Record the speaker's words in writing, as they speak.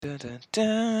Dun, dun,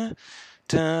 dun,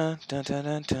 dun, dun, dun,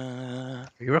 dun, dun.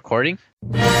 Are you recording?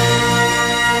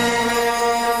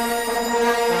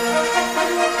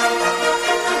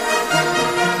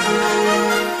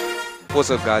 What's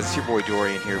up, guys? It's your boy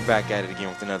Dorian here, back at it again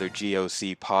with another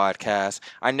GOC podcast.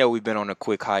 I know we've been on a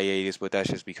quick hiatus, but that's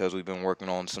just because we've been working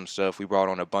on some stuff. We brought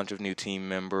on a bunch of new team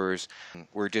members.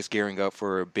 We're just gearing up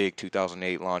for a big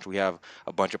 2008 launch. We have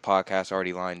a bunch of podcasts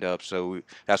already lined up, so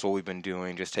that's what we've been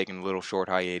doing, just taking a little short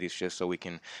hiatus just so we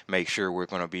can make sure we're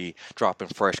going to be dropping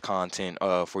fresh content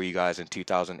for you guys in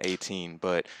 2018.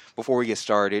 But before we get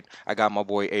started, I got my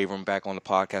boy Avram back on the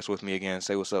podcast with me again.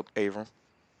 Say what's up, Avram.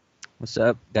 What's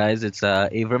up, guys? It's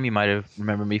Avram. You might have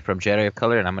remembered me from Jedi of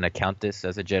Color, and I'm going to count this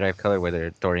as a Jedi of Color, whether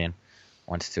Dorian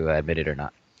wants to admit it or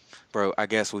not. Bro, I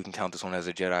guess we can count this one as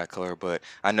a Jedi color, but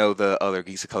I know the other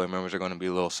Geeks of Color members are going to be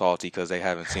a little salty because they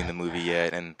haven't seen the movie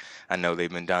yet, and I know they've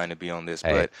been dying to be on this,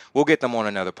 Hey. but we'll get them on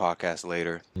another podcast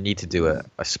later. Need to do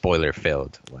a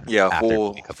spoiler-filled one. Yeah, after the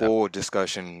movie comes out. full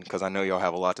discussion because I know y'all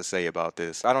have a lot to say about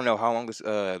this. I don't know how long this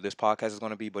podcast is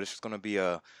going to be, but it's just going to be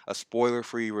a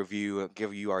spoiler-free review,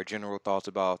 give you our general thoughts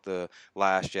about the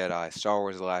Last Jedi, Star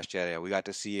Wars: The Last Jedi. We got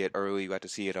to see it early. We got to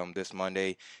see it this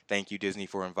Monday. Thank you, Disney,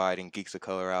 for inviting Geeks of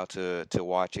Color out to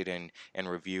watch it and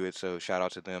review it. So shout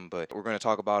out to them. But we're going to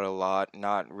talk about it a lot.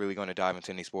 Not really going to dive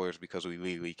into any spoilers because we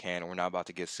legally can. We're not about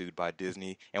to get sued by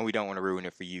Disney, and we don't want to ruin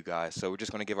it for you guys. So we're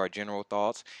just going to give our general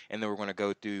thoughts, and then we're going to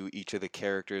go through each of the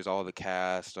characters, all the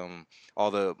cast,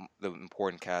 all the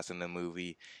important cast in the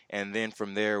movie, and then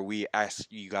from there we ask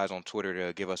you guys on Twitter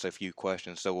to give us a few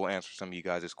questions. So we'll answer some of you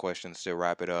guys' questions to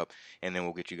wrap it up, and then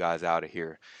we'll get you guys out of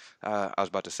here. I was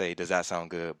about to say, does that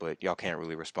sound good? But y'all can't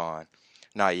really respond.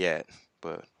 Not yet,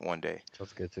 but one day.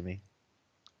 Sounds good to me.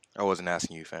 I wasn't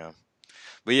asking you, fam.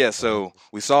 But yeah, so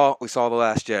we saw The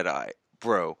Last Jedi.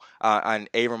 Bro, and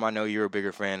Abram, I know you're a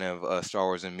bigger fan of Star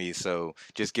Wars than me, so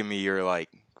just give me your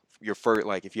first,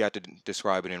 if you had to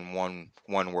describe it in one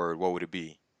word, what would it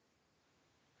be?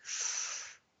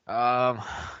 Can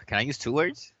I use 2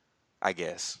 words? I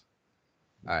guess.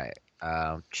 All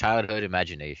right. Childhood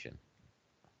imagination.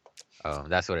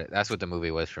 That's what the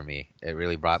movie was for me. It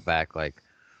really brought back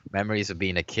memories of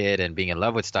being a kid and being in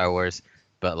love with Star Wars,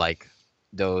 but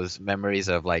those memories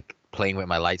of playing with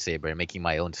my lightsaber and making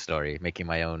my own story, making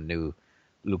my own new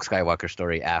Luke Skywalker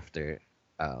story after,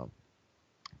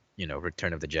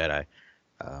 Return of the Jedi.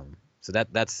 So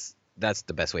that's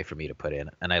the best way for me to put it,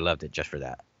 and I loved it just for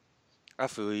that. I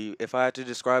feel you. If I had to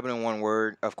describe it in one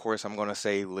word, of course I'm gonna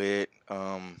say lit.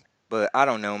 But I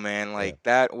don't know, man.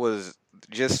 That was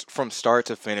just from start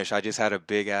to finish. I just had a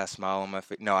big ass smile on my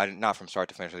face. No, not from start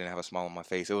to finish. I didn't have a smile on my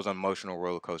face. It was an emotional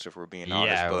roller coaster, for being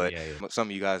honest. But some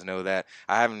of you guys know that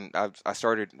I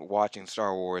started watching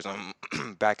Star Wars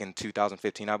back in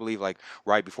 2015, I believe,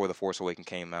 right before The Force Awakens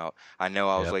came out. I know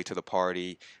I was late to the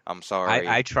party. I'm sorry.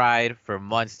 I tried for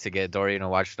months to get Dorian to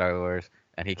watch Star Wars,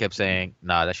 and he kept saying,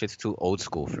 "Nah, that shit's too old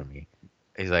school for me."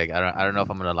 He's like, "I don't know if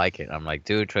I'm gonna like it." I'm like,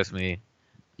 "Dude, trust me,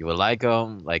 you will like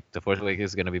them. The Force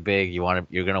Awakens is gonna be big.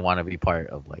 You're gonna want to be part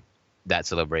of that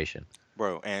celebration."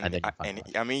 Bro, And then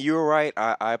I mean, you were right.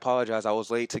 I apologize. I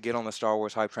was late to get on the Star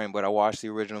Wars hype train, but I watched the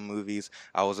original movies.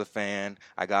 I was a fan.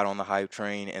 I got on the hype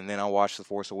train, and then I watched The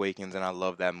Force Awakens, and I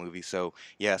love that movie. So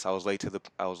yes, I was late to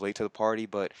the party,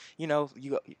 but you're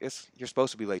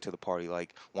supposed to be late to the party.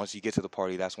 Once you get to the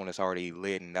party, that's when it's already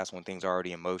lit, and that's when things are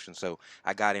already in motion. So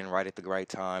I got in right at the right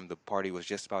time. The party was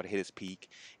just about to hit its peak,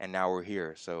 and now we're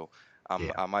here. So. I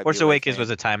might Force be a late Awakens fan. was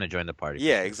a time to join the party.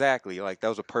 Yeah, exactly. That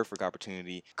was a perfect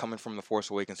opportunity. Coming from The Force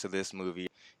Awakens to this movie,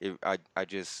 I'm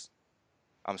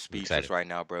speechless Excited. right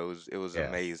now, bro. It was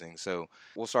amazing. So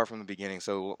we'll start from the beginning.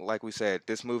 So like we said,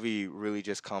 this movie really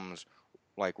just comes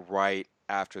right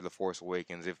after The Force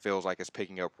Awakens. It feels like it's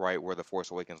picking up right where The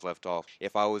Force Awakens left off.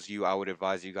 If I was you, I would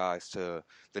advise you guys to,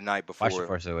 the night before,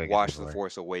 Watch The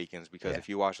Force Awakens, because if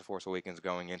you watch The Force Awakens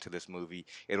going into this movie,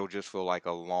 it'll just feel like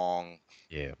a long,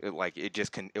 it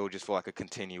will just feel like a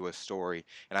continuous story.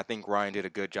 And I think Ryan did a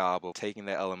good job of taking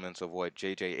the elements of what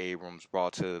J.J. Abrams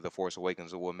brought to The Force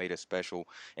Awakens and what made it special,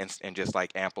 and just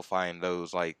amplifying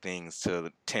those things to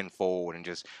tenfold and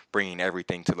just bringing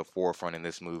everything to the forefront in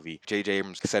this movie. J.J.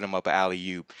 Abrams set him up an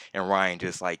alley-oop, and Ryan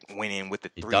just went in with the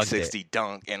 360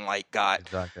 dunk and got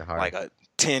a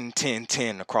 10, 10,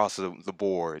 10 across the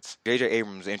boards. J.J.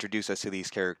 Abrams introduced us to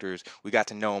these characters. We got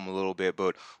to know them a little bit,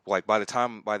 but like by the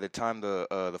time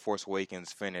the Force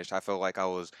Awakens finished, I felt like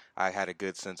I had a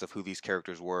good sense of who these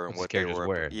characters were and What these what they characters were.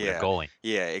 were, they're Yeah, going.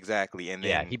 yeah, exactly. And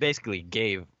Yeah, then he basically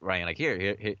gave Ryan like, here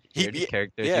are these he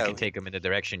characters. You yeah can take them in the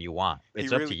direction you want. he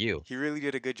It's up to really you. he really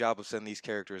did a good job of setting these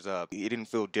characters up. It didn't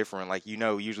feel different. Like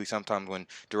usually sometimes when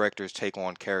directors take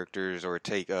on characters or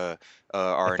take It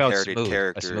our felt inherited smooth, a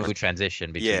characters, smooth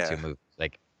transition between two yeah, movies.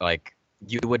 Like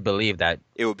you would believe that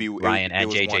Ryan it and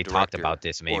was one JJ talked director about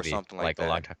this or maybe something like like a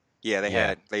long that. time. Yeah,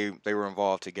 Yeah, they were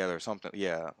involved together or something.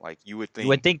 Yeah, like you would you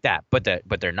would think. think that,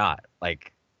 but they're not.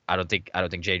 Like I don't think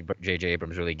JJ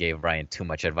Abrams really gave Ryan too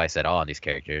much advice at all on these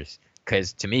characters.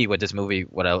 Because to me, with this movie,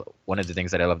 one of the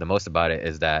things that I love the most about it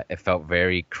is that it felt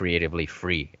very creatively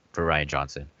free for Ryan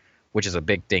Johnson, which is a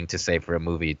big thing to say for a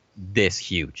movie this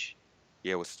huge.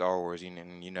 Yeah, with Star Wars, you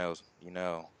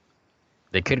know.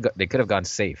 They could have gone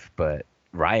safe, but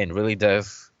Ryan really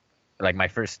does. Like my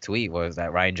first tweet was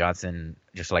that Ryan Johnson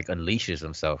just like unleashes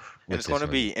himself And with it's going this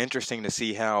to be movie. interesting to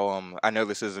see how I know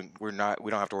this isn't we don't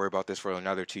have to worry about this for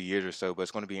another 2 years or so, but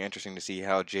it's going to be interesting to see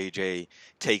how JJ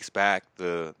takes back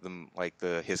the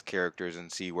his characters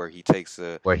and see where he takes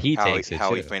Where he takes it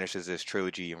how he too. finishes this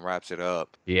trilogy and wraps it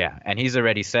up. Yeah, and he's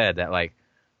already said that like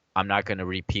I'm not gonna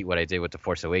repeat what I did with the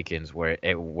Force Awakens, where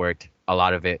it worked a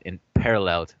lot of it in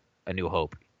paralleled A New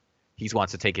Hope. He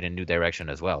wants to take it in a new direction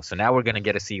as well. So now we're gonna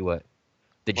get to see what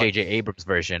the Like, J.J. Abrams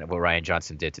version of what Ryan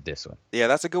Johnson did to this one. yeah,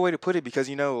 that's a good way to put it because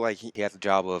like he has the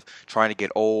job of trying to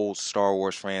get old Star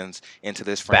Wars fans into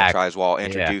this Back, franchise while yeah,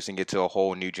 introducing it to a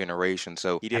whole new generation.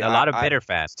 So he did. and a lot of bitter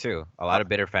fans too. A I lot of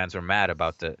bitter fans were mad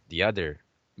about the other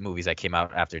movies that came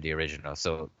out after the original.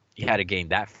 So he had to gain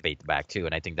that faith back too,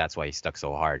 and I think that's why he stuck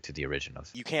so hard to the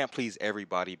originals. you can't please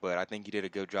everybody, but I think you did a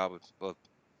good job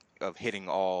of hitting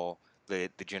all the All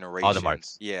the generations.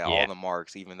 marks. Yeah, all Yeah. the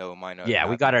marks, even though it might Yeah,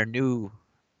 we not got be.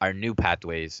 our new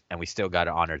pathways, and we still got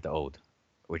to honor the old,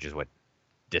 which is what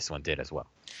this one did as well.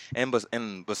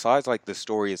 And besides like the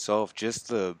story itself, just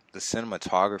the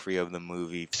cinematography of the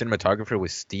movie. Cinematographer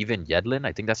was Steven Yedlin.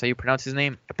 I think that's how you pronounce his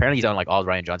name. Apparently, he's on like all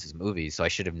Ryan Johnson's movies, so I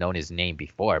should have known his name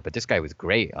before. But this guy was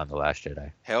great on The Last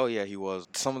Jedi. Hell yeah, he was.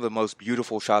 Some of the most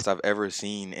beautiful shots I've ever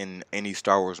seen in any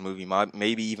Star Wars movie.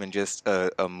 Maybe even just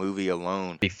a movie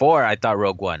alone. Before, I thought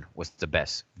Rogue One was the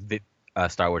best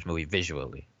Star Wars movie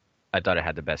visually. I thought it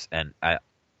had the best, and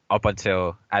up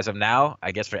until as of now,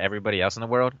 I guess for everybody else in the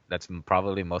world, that's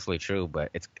probably mostly true.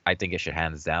 But I think it should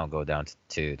hands down go down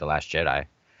to The Last Jedi,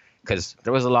 because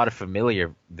there was a lot of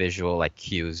familiar visual like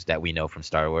cues that we know from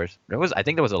Star Wars. I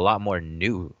think there was a lot more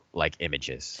new like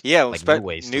images, Yeah, like new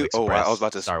ways to new. Oh, I was express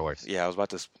about to. Star Wars. Yeah, I was about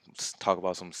to talk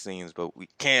about some scenes, but we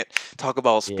can't talk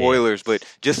about Yeah. spoilers. But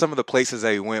just some of the places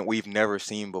they went, we've never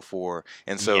seen before,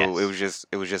 and so Yes.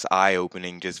 it was just eye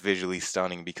opening, just visually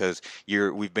stunning. Because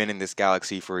we've been in this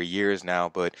galaxy for years now,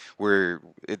 but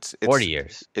 40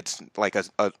 years. it's like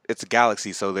it's a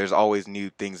galaxy, so there's always new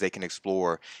things they can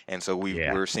explore, and so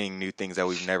Yeah. we're seeing new things that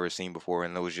we've never seen before,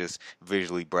 and it was just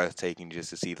visually breathtaking just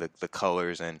to see the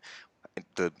colors and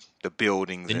the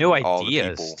buildings The new and all the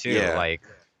ideas people. too. Yeah. Like,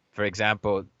 for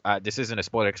example, this isn't a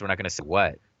spoiler because we're not going to say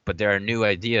what, but there are new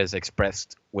ideas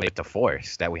expressed with the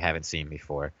Force that we haven't seen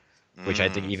before, which I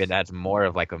think Mm. even adds more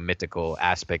of like a mythical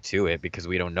aspect to it because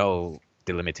we don't know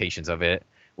the limitations of it.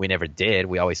 We never did.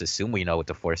 We always assume we know what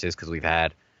the Force is because we've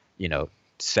had, you know,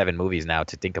 7 movies now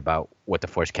to think about what the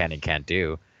Force can and can't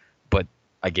do. But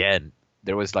again,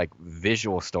 there was like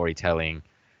visual storytelling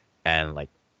and like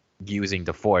using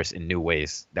the Force in new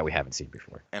ways that we haven't seen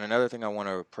before. And another thing I want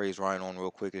to praise Ryan on real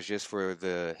quick is just for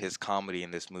his comedy in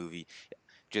this movie.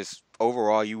 Just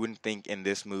overall, you wouldn't think in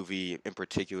this movie in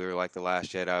particular, like The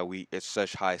Last Jedi, it's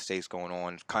such high stakes going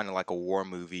on, kind of like a war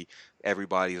movie.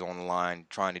 Everybody's on the line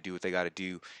trying to do what they got to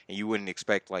do, and you wouldn't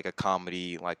expect like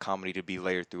comedy to be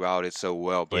layered throughout it so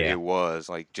well, but Yeah. it was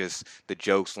like just the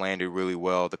jokes landed really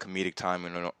well, the comedic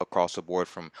timing across the board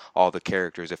from all the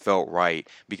characters, it felt right.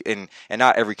 And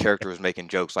not every character was making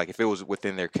jokes. Like if it was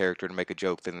within their character to make a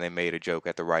joke, then they made a joke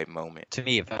at the right moment. To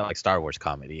me, it felt like Star Wars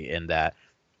comedy in that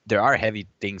there are heavy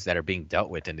things that are being dealt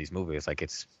with in these movies, like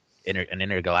it's an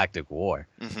intergalactic war.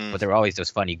 Hmm. But there are always those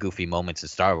funny, goofy moments in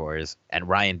Star Wars, and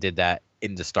Ryan did that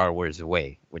in the Star Wars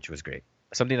way, which was great.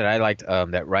 Something that I liked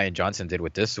that Ryan Johnson did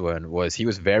with this one was he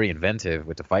was very inventive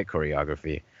with the fight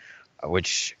choreography,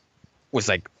 which was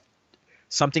like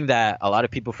something that a lot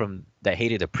of people from that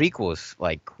hated the prequels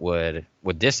like would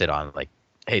diss it on, like,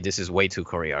 hey, this is way too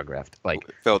choreographed. Like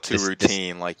It felt too this,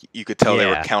 routine. Like you could tell they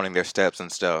were yeah, counting their steps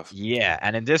and stuff. yeah.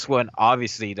 And in this one,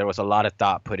 obviously there was a lot of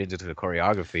thought put into the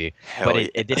choreography, but Hell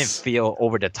it didn't yes. feel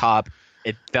over the top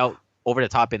it felt over the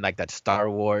top in like that Star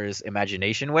Wars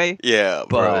imagination way, Yeah,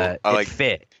 bro. but it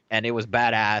fit and it was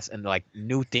badass and like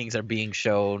new things are being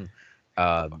shown,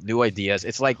 new ideas.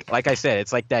 It's like I said,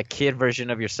 it's like that kid version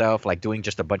of yourself, like doing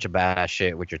just a bunch of badass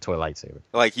shit with your toy lightsaber.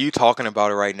 like you talking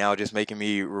about it right now, just making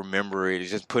me remember it.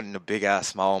 It's just putting a big ass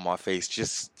smile on my face.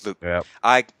 Just look, Yep.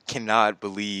 I cannot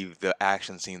believe the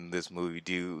action scene in this movie,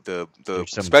 dude. The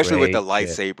There's some especially with the great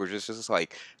shit. lightsabers. It's just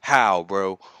like how,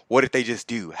 bro? What did they just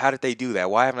do? How did they do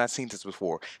that? Why haven't I seen this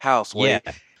before? How, Sway?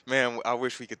 Yeah. Man, I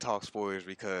wish we could talk spoilers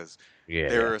because Yeah, yeah.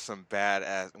 there are some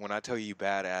badass. When I tell you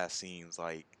badass scenes,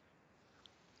 like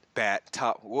bad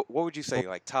top. What would you say?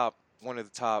 Like top one of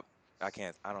the top. I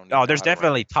can't. I don't even Oh, know there's how to rank.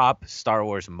 definitely top Star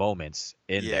Wars moments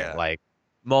in there. Yeah. Like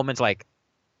moments like,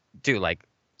 dude, like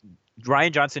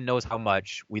Ryan Johnson knows how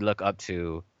much we look up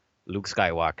to Luke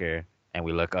Skywalker and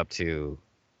we look up to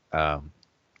um,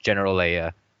 General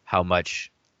Leia, how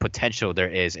much potential there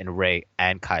is in Rey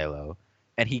and Kylo,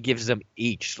 and he gives them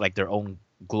each like their own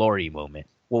glory moment.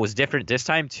 What was different this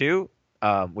time too,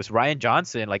 was Ryan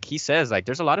Johnson. Like he says, like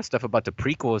there's a lot of stuff about the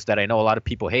prequels that I know a lot of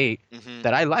people hate Hmm.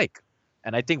 that I like,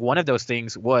 and I think one of those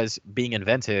things was being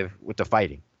inventive with the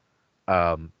fighting.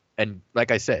 And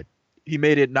like I said, he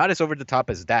made it not as over the top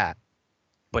as that,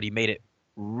 but he made it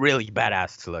really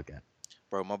badass to look at.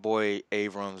 Bro, my boy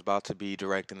Avram's about to be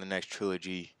directing the next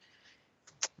trilogy.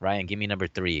 Ryan, give me number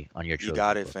three on your You trilogy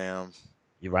got it, book. fam.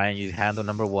 Ryan, you handle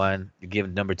number one. You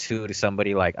give number two to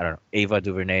somebody like I don't know Ava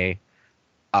DuVernay.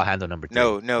 I'll handle number three.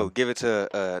 No, no, give it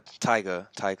to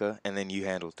Taika, and then you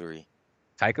handle three.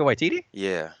 Taika Waititi?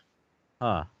 Yeah.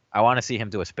 Huh. I want to see him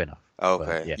do a spinoff. But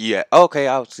Okay. yeah, Yeah. Okay,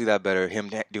 I'll see that better.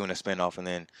 Him doing a spinoff, and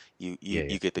then you yeah, you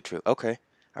yeah. you get the truth. Okay.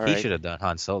 All He right. should have done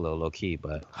Han Solo low key,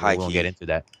 but we High won't get key. into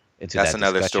That's that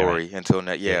another discussion right story. Until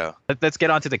now, now. Yeah. yeah, Let's get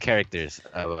on to the characters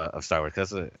of Star Wars because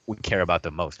that's what we care about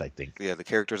the most, I think. yeah. The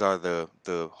characters are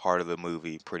the heart of the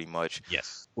movie, pretty much.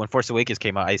 Yes. When Force Awakens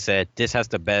came out, I said this has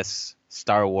the best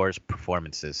Star Wars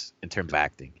performances in terms of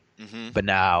acting. Hmm. But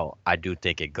now I do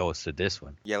think it goes to this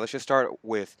one. Yeah, let's just start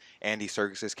with Andy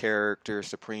Serkis's character,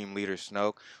 Supreme Leader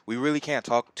Snoke. We really can't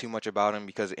talk too much about him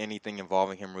because anything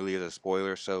involving him really is a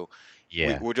spoiler. So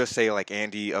Yeah. we'll just say like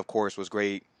Andy, of course, was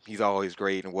great. He's always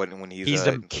great, and when he's He's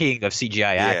the king of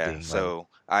CGI yeah. acting. Like So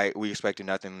we expected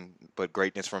nothing but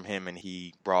greatness from him, and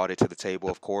he brought it to the table,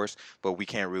 of course. But we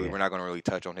can't really, yeah. we're not going to really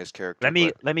touch on his character.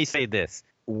 Let me say this,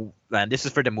 and this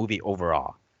is for the movie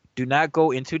overall. Do not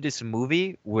go into this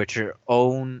movie with your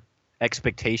own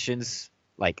expectations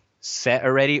like set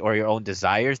already or your own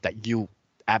desires that you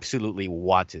absolutely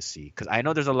want to see. Because I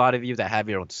know there's a lot of you that have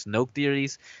your own Snoke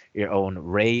theories, your own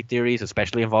Rey theories,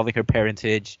 especially involving her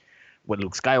parentage, what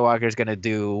Luke Skywalker is gonna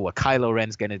do, what Kylo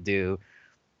Ren's gonna do.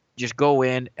 Just go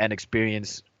in and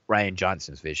experience Ryan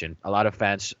Johnson's vision. A lot of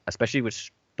fans, especially with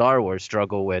Star Wars,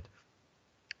 struggle with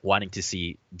wanting to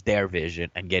see their vision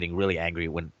and getting really angry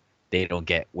when they don't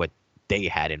get what they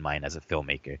had in mind as a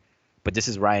filmmaker. But this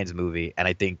is Ryan's movie, and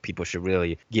I think people should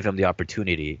really give him the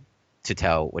opportunity to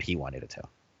tell what he wanted to tell.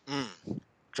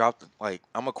 Drop like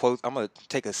I'm gonna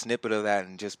take a snippet of that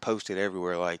and just post it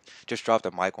everywhere. Like just drop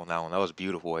the mic on that one. That was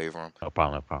beautiful, Avram. No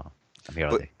problem, no problem. I'm here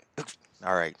all But day.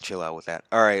 all right, chill out with that.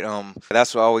 All right,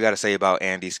 that's all we got to say about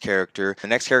Andy's character. The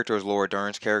next character is Laura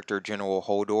Dern's character, General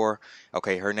Hodor.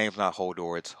 Okay, her name's not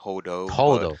Hodor, it's Hodo, but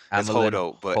Holdo, it's Amelin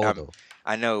Hodo. But Holdo.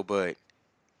 I know, but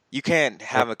you can't What?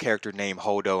 have a character named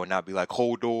Hodo and not be like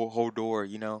Hodor, Hodor.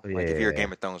 You know, like if you're a Yeah,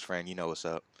 Game of Thrones fan, you know what's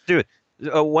up. dude.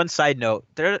 One side note: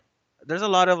 there's a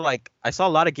lot of like I saw a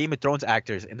lot of Game of Thrones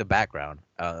actors in the background,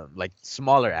 like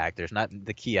smaller actors, not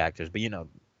the key actors, but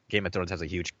Game of Thrones has a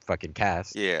huge fucking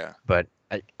cast. Yeah. But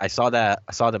I saw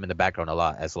them in the background a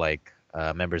lot as like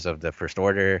members of the First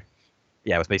Order.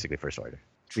 Yeah, it was basically First Order.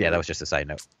 Yeah, that True. was just a side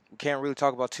note. We can't really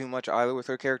talk about too much either with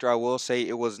her character. I will say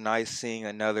it was nice seeing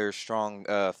another strong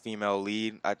female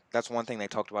lead. That's one thing they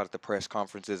talked about at the press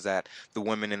conference is that the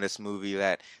women in this movie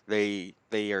that they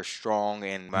are strong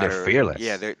and They're matter.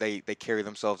 Yeah, fearless. they carry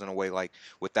themselves in a way like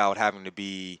without having to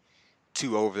be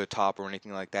too over the top or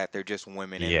anything like that. They're just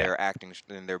women and Yeah, they're acting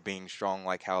and they're being strong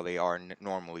like how they are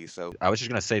normally. So I was just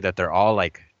gonna say that they're all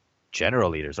like general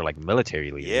leaders or like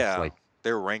military leaders. yeah, Like,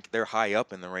 they're high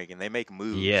up in the rank and they make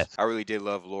moves. yes, I really did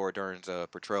love Laura Dern's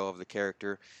portrayal of the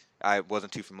character. I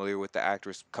wasn't too familiar with the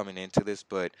actress coming into this,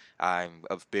 but I'm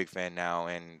a big fan now.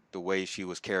 And the way she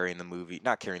was carrying the movie,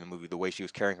 not carrying the movie, the way she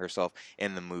was carrying herself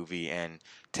in the movie and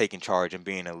taking charge and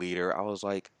being a leader, I was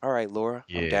like, all right, Laura,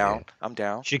 I'm yeah. down. I'm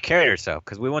down. She carried herself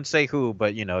because we won't say who,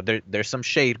 but there's some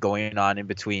shade going on in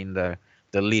between the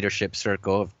leadership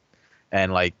circle,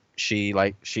 and she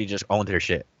just owned her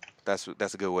shit. That's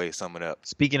a good way to sum it up.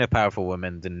 Speaking of powerful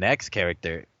women, the next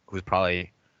character who's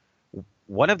probably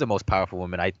one of the most powerful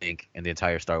women I think in the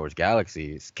entire Star Wars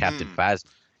galaxy is Captain Mm. Phasma.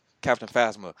 Captain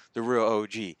Phasma, the real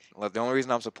OG. Like, the only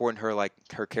reason I'm supporting her, like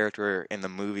her character in the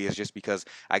movie, is just because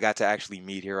I got to actually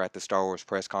meet her at the Star Wars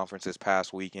press conference this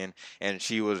past weekend, and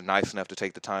she was nice enough to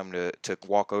take the time to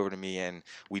walk over to me, and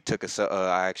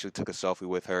I actually took a selfie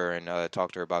with her and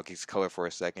talked to her about Geeks Color for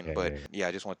a second. Yeah, But yeah, yeah. yeah,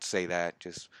 I just want to say that,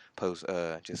 just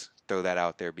throw that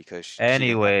out there because she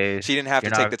Anyways, didn't have you're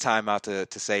to take not. the time out to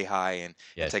say hi and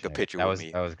Yes, take a yeah, picture with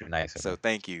me. that was nice of So her.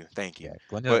 thank you, thank you. Yeah,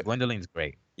 But Gwendolyn's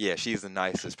great. yeah, she's the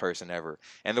nicest person ever.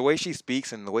 And the way she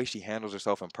speaks and the way she handles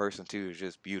herself in person too is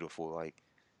just beautiful. Like,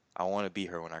 I want to be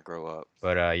her when I grow up.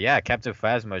 But yeah, Captain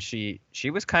Phasma, she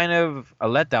was kind of a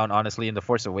letdown, honestly, in The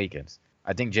Force Awakens.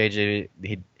 I think JJ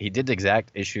he did the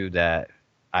exact issue that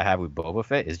I have with Boba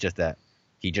Fett. Is just that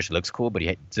he just looks cool, but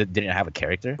didn't have a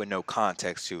character. With no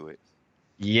context to it.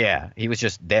 Yeah, he was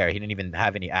just there. He didn't even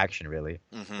have any action really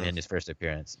Hmm. in his first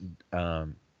appearance.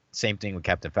 Same thing with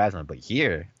Captain Phasma, but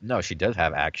here, no, she does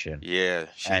have action, Yeah,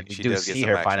 and we she do does get see some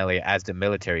her action. finally as the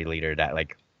military leader that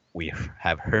like we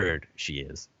have heard she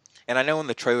is. And I know in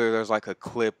the trailer there's like a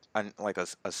clip, like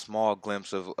a small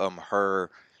glimpse of her.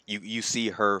 You see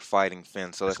her fighting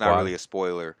Finn, so The that's not really squad. a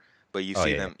spoiler. But you Oh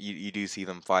see yeah, yeah. them, you do see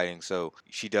them fighting. So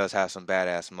she does have some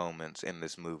badass moments in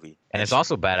this movie, And and it's she,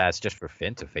 also badass just for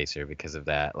Finn to face her because of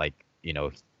that. Like,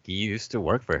 he used to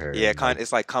work for her, yeah, and like,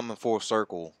 it's like coming full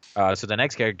circle. so the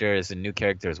next character is a new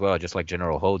character as well, just like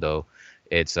General Holdo.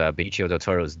 It's Benicio del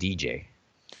Toro's DJ.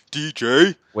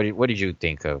 DJ. What did you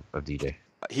think of DJ?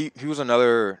 He was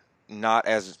another not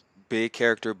as big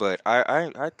character, but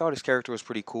I thought his character was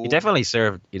pretty He cool. definitely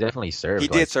served. He definitely He served.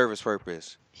 did Like, serve his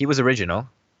purpose. he was original,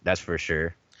 that's for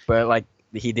sure. But like,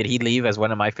 did he leave as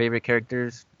one of my favorite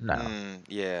characters? No.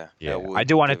 Yeah, that Yeah, I would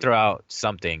do want to give throw it. out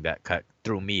something that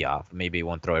threw me off. Maybe it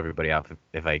won't throw everybody off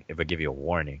if I give you a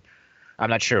warning. I'm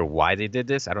not sure why they did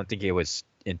this. I don't think it was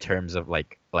in terms of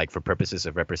like for purposes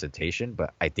of representation,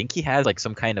 but I think he has like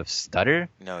some kind of stutter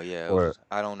No, yeah, it or was.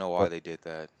 I don't know why or they did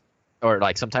that. or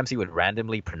like sometimes he would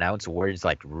randomly pronounce words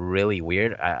like really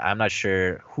weird. I'm not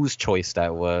sure whose choice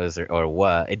that was or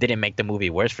what. It didn't make the movie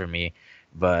worse for me,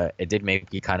 but it did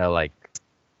make me kind of like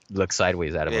look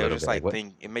sideways at him a Yeah, it was little just bit. Like like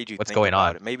think. It made you what's think going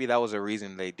about on? it. Maybe that was a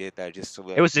reason they did that, just so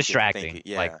It that was you could think distracting. it.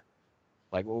 Yeah.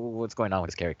 Like what's going on with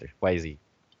his character? Why is he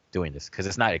doing this? Because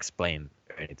it's not explained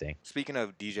or anything. Speaking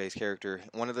of DJ's character,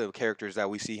 one of the characters that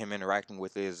we see him interacting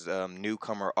with is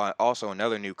newcomer, also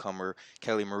another newcomer,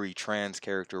 Kelly Marie Tran's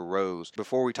character Rose.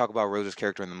 Before we talk about Rose's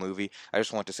character in the movie, I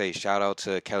just want to say shout out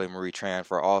to Kelly Marie Tran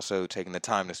for also taking the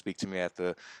time to speak to me at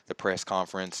the press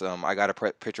conference. I got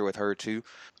a picture with her too.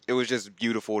 It was just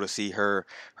beautiful to see her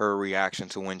reaction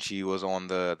to when she was on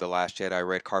the Last Jedi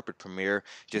red carpet premiere.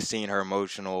 Just seeing her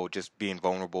emotional, just being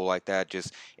vulnerable like that,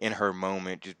 just in her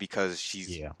moment, just because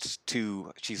Yeah,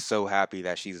 she's so happy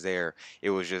that she's there. It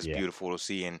was just yeah. beautiful to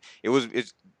see, and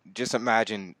it's just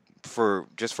imagine for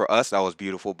us that was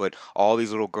beautiful, but all these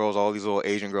little girls, all these little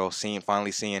Asian girls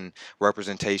finally seeing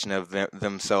representation of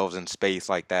themselves in space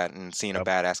like that, and seeing a Yep.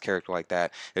 badass character like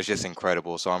that, it's just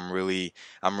incredible. So I'm really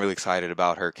excited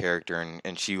about her character,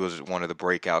 and she was one of the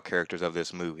breakout characters of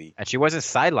this movie. And she wasn't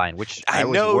sidelined, which I I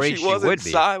was know worried she she wasn't would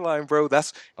be. sidelined, bro.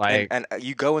 That's Like and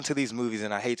you go into these movies,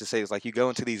 and I hate to say this, like you go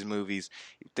into these movies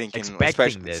thinking, expecting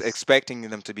especially this. expecting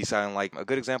them to be silent. Like a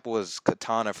good example is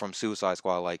Katana from Suicide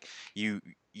Squad. Like you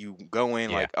you go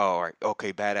in Yeah, like, oh, all right,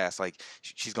 okay, badass. Like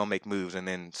she's gonna make moves, and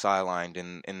then sidelined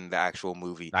in the actual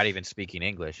movie. not even speaking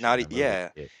English in Not the movie. yeah,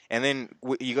 Yeah, and then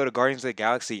you go to Guardians of the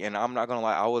Galaxy, and I'm not gonna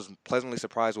lie, I was pleasantly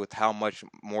surprised with how much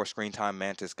more screen time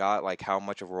Mantis got, like how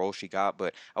much of a role she got.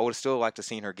 But I would still like to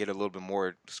seen her get a little bit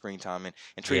more screen time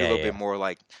and treat a yeah, little bit yeah, more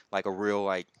like a real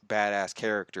like badass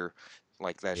character.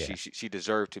 Like that yeah. she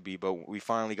deserved to be, but we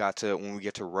finally got to when we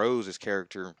get to Rose's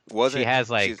character She wasn't has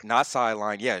she's like not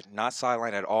sidelined, yeah, not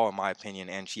sidelined at all in my opinion,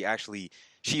 and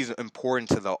she's important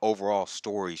to the overall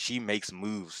story. She makes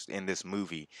moves in this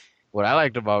movie. what I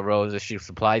liked about Rose is she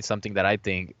supplied something that I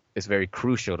think is very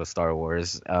crucial to Star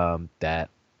Wars. That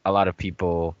a lot of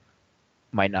people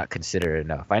might not consider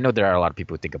enough. I know there are a lot of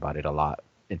people who think about it a lot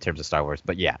in terms of Star Wars,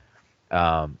 but yeah.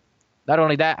 Um, Not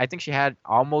only that, I think she had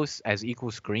almost as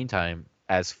equal screen time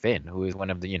as Finn, who is one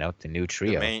of the the new The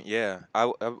trio. main, yeah, I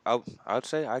would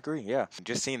say I agree. Yeah,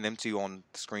 just seeing them two on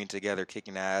the screen together,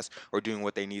 kicking ass or doing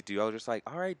what they need to do, I was just like,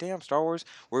 all right, damn, Star Wars,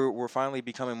 we're finally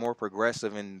becoming more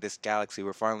progressive in this galaxy.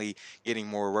 We're finally getting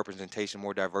more representation,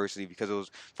 more diversity. Because it was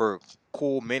for a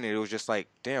cool minute, it was just like,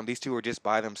 damn, these two are just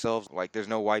by themselves. Like, there's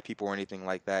no white people or anything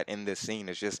like that in this scene.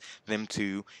 It's just them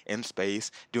two in space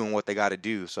doing what they got to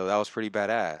do. So that was pretty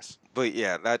badass. But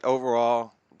yeah, that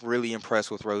overall really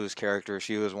impressed with Rose's character.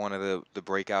 She was one of the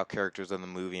breakout characters of the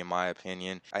movie, in my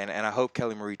opinion. And I hope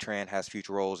Kelly Marie Tran has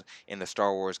future roles in the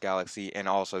Star Wars galaxy and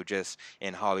also just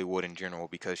in Hollywood in general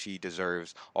because she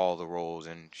deserves all the roles.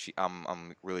 And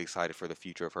I'm really excited for the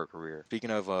future of her career.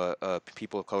 Speaking of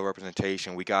people of color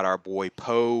representation, we got our boy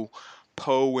Poe.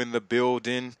 Poe in the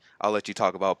building. I'll let you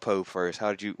talk about Poe first.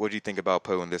 What did you think about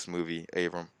Poe in this movie,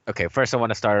 Abram? Okay, first I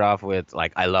want to start off with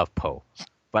like I love Poe,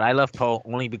 but I love Poe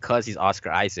only because he's Oscar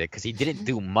Isaac because he didn't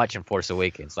do much in Force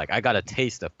Awakens. Like I got a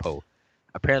taste of Poe.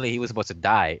 Apparently he was supposed to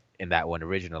die in that one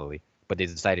originally, but they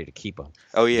decided to keep him.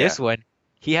 Oh yeah. This one,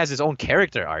 he has his own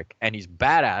character arc and he's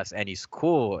badass and he's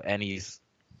cool and he's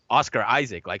Oscar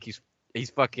Isaac. Like he's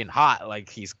fucking hot. Like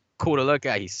he's cool to look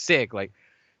at. He's sick. Like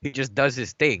he just does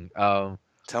his thing.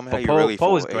 Tell me how But you Poe really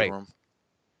feel, is great. Abram.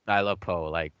 I love Poe.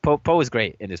 Like Poe is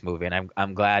great in this movie, and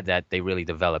I'm glad that they really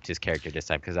developed his character this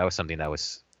time because that was something that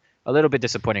was a little bit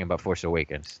disappointing about Force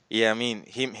Awakens. Yeah, I mean,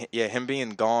 him being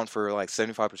gone for like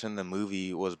 75% of the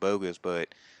movie was bogus,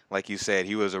 but like you said,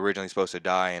 he was originally supposed to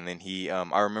die, and then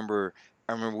I remember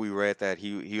we read that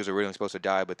he was originally supposed to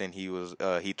die, but then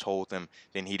he told them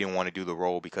then he didn't want to do the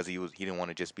role because he didn't want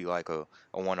to just be like a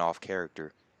one-off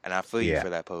character. And I feel you Yeah.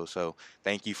 for that, Poe. So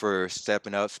thank you for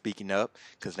stepping up, speaking up,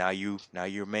 because now you're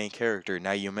a main character,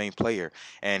 now you're a main player.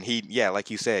 And like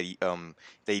you said,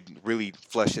 they really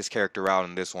fleshed his character out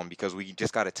in this one because we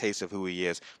just got a taste of who he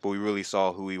is, but we really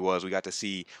saw who he was. We got to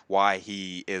see why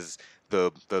he is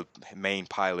the main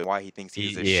pilot, why he thinks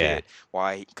he's a Yeah. shit,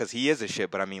 why because he is a shit.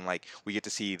 But I mean, like we get to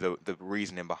see the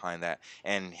reasoning behind that,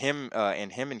 and him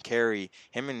and Carrie,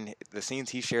 him and the scenes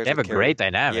he shares They have with a Carrie. great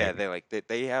dynamic. Yeah,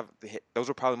 they have those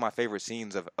are probably my favorite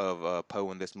scenes of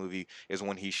Poe in this movie is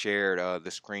when he shared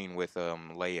the screen with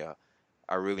Leia.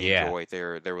 I really Yeah, enjoyed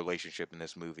their relationship in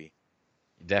this movie.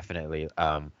 definitely.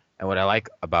 And what I like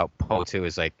about Poe too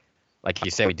is like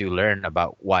you said, we do learn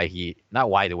about why not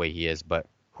why the way he is, but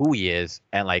who he is.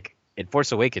 And like in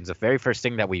Force Awakens, the very first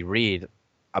thing that we read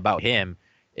about him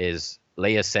is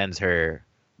Leia sends her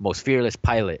most fearless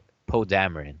pilot, Poe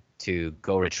Dameron, to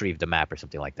go retrieve the map or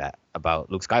something like that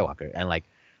about Luke Skywalker. And like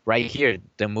right here,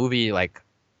 the movie, like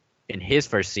in his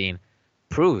first scene,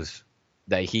 proves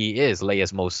that he is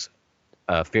Leia's most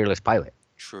fearless pilot.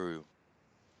 True,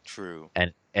 true.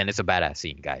 And it's a badass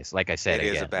scene, guys. Like I said It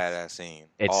is again, a badass scene.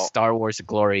 it's Star Wars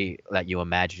glory that you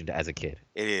imagined as a kid.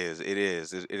 It is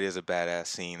a badass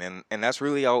scene, and that's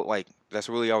really all. Like that's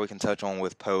really all we can touch on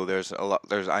with Poe. There's a lot.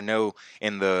 I know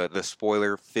in the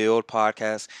spoiler filled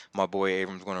podcast, my boy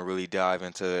Abram's going to really dive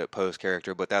into Poe's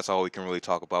character, but that's all we can really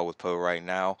talk about with Poe right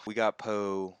now. We got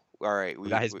Poe. All right, We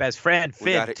got his best friend,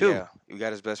 we got Finn, it. too. Yeah, we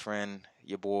got his best friend,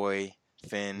 your boy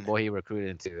Finn. The boy he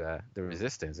recruited into the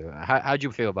Resistance. How'd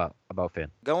you feel about Finn?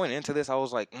 Going into this, I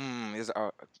was like,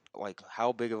 like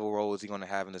how big of a role is he going to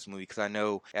have in this movie? Because I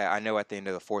know at the end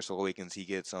of the Force Awakens, he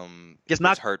gets Gets gets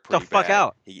knocked hurt the pretty fuck bad.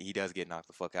 out. He does get knocked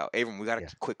the fuck out. Abram, we gotta Yeah.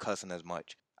 quit cussing as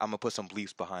much. I'm gonna put some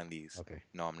bleeps behind these. Okay.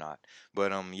 No, I'm not.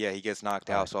 But yeah, he gets knocked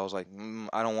All out. right. So I was like,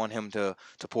 I don't want him to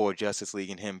pull a Justice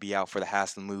League and him be out for the half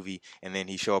of the movie, and then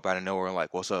he show up out of nowhere and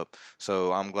like, what's up?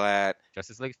 So I'm glad,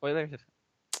 Justice League spoilers?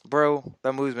 bro.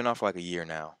 That movie's been out for like a year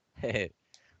now. It's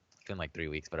been like 3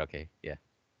 weeks, but okay. Yeah.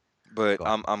 But Go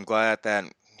on. I'm glad that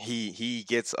he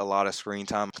gets a lot of screen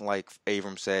time. Like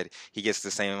Avram said, he gets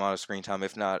the same amount of screen time,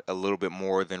 if not a little bit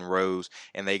more than Rose,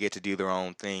 and they get to do their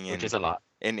own thing. Which is a lot.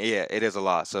 And yeah, it is a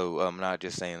lot. So I'm not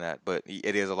just saying that, but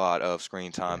it is a lot of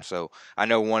screen time. Yeah. So I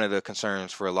know one of the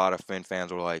concerns for a lot of Finn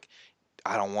fans were like,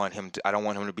 I don't want him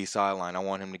to be sidelined. I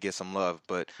want him to get some love.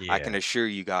 But I can Yeah. assure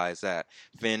you guys that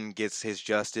Finn gets his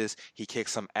justice. He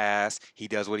kicks some ass. He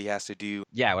does what he has to do.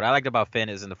 Yeah, what I liked about Finn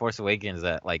is in The Force Awakens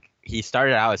that like he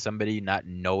started out as somebody not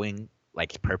knowing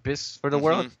like purpose for the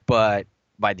world, but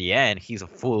by the end he's a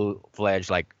full-fledged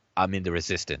like I'm in the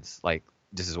Resistance. Like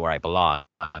this is where I belong.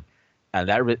 And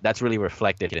that's really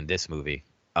reflected in this movie.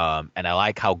 And I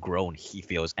like how grown he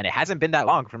feels. And it hasn't been that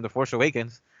long from The Force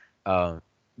Awakens.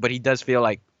 But he does feel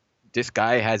like this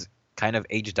guy has kind of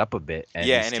aged up a bit. And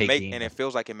Yeah, he's and taking it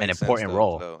feels like it makes sense, important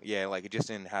role. though. Yeah, like it just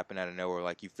didn't happen out of nowhere.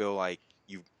 Like you feel like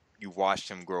you watched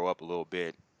him grow up a little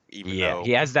bit, even though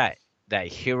he has that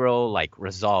hero like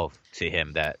resolve to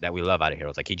him that we love out of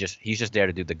heroes. Like he's just there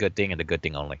to do the good thing and the good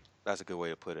thing only. that's a good way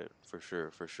to put it, for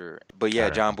sure, for sure. But yeah,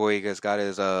 Alright. John Boyega's got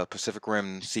his Pacific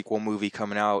Rim sequel movie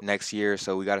coming out next year,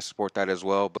 so we got to support that as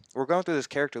well. But we're going through this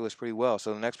character list pretty well.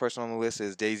 So the next person on the list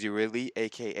is Daisy Ridley,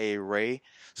 aka Rey.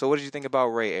 So what did you think about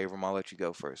Rey, Abram? I'll let you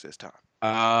go first this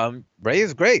time. Rey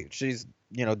is great. She's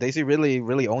Daisy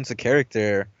really owns the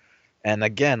character, and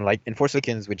again, like in Force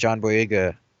Awakens with John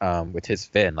Boyega, with his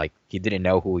Finn, like he didn't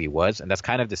know who he was, and that's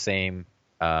kind of the same,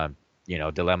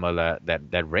 dilemma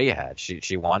that Rey had.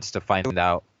 She wants to find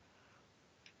out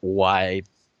why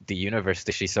the universe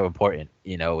thinks she's so important,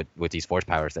 with these force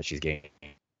powers that she's gaining.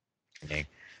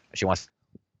 She wants to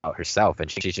out herself,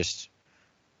 and she just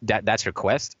that's her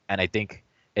quest, and I think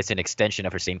it's an extension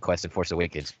of her same quest in Force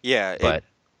Awakens, Yeah, but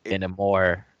it in a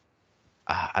more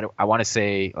I want to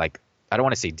say, like, I don't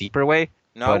want to say deeper way,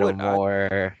 no, I but a would.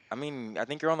 more I mean, I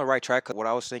think you're on the right track. 'Cause what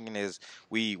I was thinking is,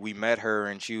 we met her,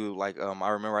 and she was like, I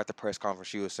remember at the press conference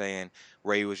she was saying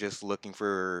Ray was just looking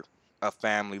for a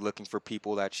family, looking for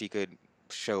people that she could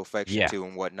show affection yeah, to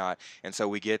and whatnot. And so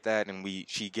we get that, and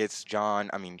she gets John.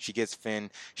 I mean, she gets Finn,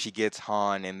 she gets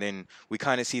Han, and then we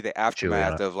kind of see the Chewie,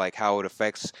 aftermath of like how it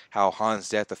affects, how Han's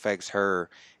death affects her,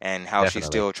 and how definitely.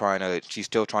 she's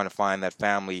still trying to find that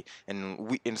family.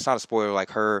 And it's not a spoiler,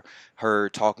 like her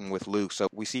talking with Luke. So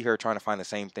we see her trying to find the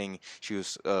same thing she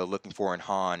was looking for in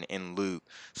Han and Luke.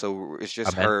 So it's A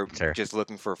just her mentor just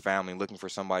looking for family, looking for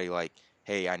somebody like,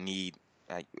 hey, I need.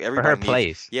 Like, for her everybody needs,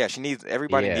 place. yeah, she needs.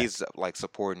 Everybody Yeah, needs like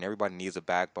support, and everybody needs a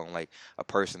backbone, like a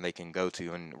person they can go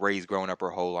to. And Ray's grown up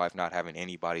her whole life not having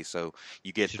anybody, so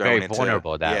you get she's very thrown into,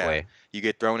 vulnerable that yeah, way. you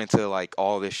get thrown into like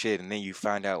all this shit, and then you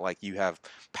find out like you have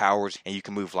powers and you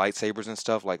can move lightsabers and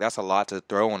stuff. Like that's a lot to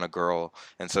throw on a girl,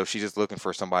 and so she's just looking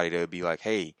for somebody to be like,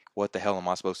 hey, what the hell am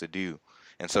I supposed to do?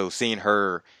 And so seeing Yeah,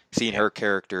 her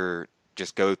character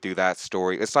just go through that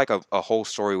story, it's like a whole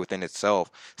story within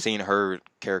itself. Seeing her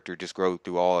character just grow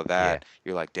through all of yeah. that,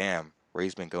 you're like, damn,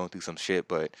 Ray's been going through some shit.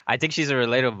 But I think she's a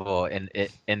relatable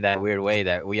in that weird way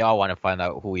that we all want to find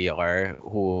out who we are,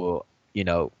 who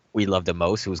we love the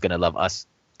most, who's gonna love us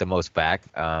the most back.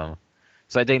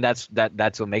 So I think that's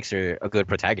what makes her a good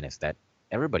protagonist. That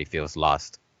everybody feels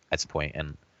lost at some point,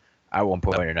 and at one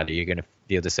point or another, you're gonna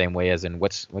feel the same way as in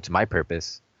what's my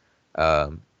purpose.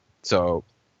 Um, so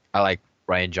I like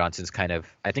Ryan Johnson's kind of.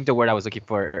 I think the word I was looking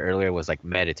for earlier was like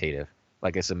meditative.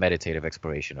 Like it's a meditative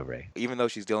exploration of Ray. even though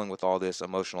she's dealing with all this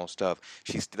emotional stuff,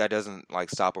 she's that doesn't like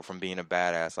stop her from being a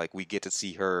badass. Like we get to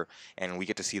see her, and we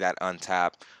get to see that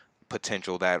untapped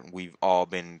potential that we've all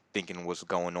been thinking was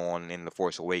going on in the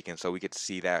Force Awakens. So we get to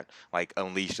see that like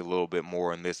unleashed a little bit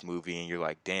more in this movie, and you're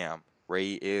like, damn.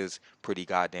 Ray is pretty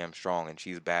goddamn strong, and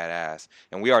she's badass,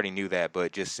 and we already knew that.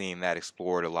 But just seeing that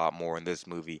explored a lot more in this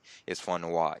movie is fun to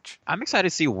watch. I'm excited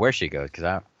to see where she goes because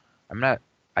I'm not.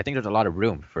 I think there's a lot of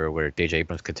room for where J.J.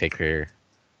 Abrams could take her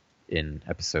in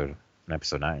episode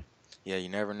 9. Yeah, you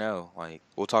never know. Like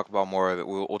we'll talk about more of it.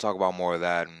 We'll talk about more of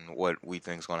that and what we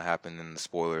think is going to happen in the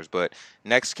spoilers. But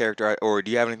next character, or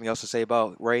do you have anything else to say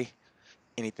about Ray?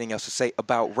 Anything else to say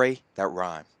about Ray? That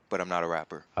rhyme, but I'm not a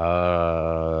rapper.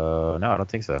 No, I don't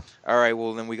think so. All right,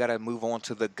 well then we got to move on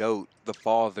to the GOAT, the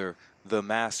father, the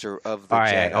master of All the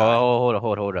right. Jedi. Oh,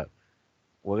 hold up.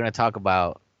 We're gonna talk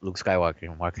about Luke Skywalker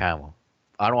and Mark Hamill.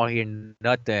 I don't want to hear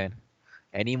nothing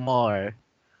anymore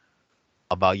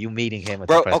about you meeting him at the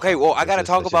Bro, press okay, well conference. I got to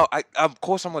talk Let's just. about. Of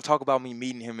course, I'm going to talk about me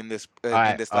meeting him All in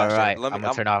right, this all last Jedi. right. Let me. I'm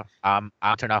gonna turn off.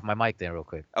 I'll turn off my mic then real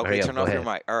quick. Okay, Hurry up. turn Go off your ahead.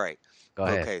 mic. All right. Go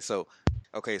ahead.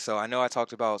 Okay, so I know I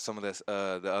talked about some of this,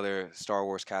 the other Star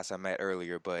Wars cast I met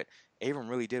earlier, but Avram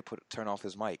really did turn off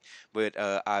his mic. But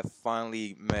I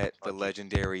finally met the Okay.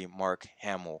 legendary Mark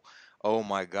Hamill. Oh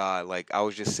my God! Like I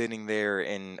was just sitting there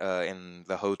in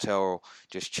the hotel,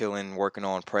 just chilling, working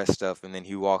on press stuff, and then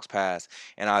he walks past,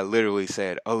 and I literally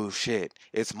said, "Oh shit,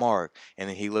 it's Mark!" And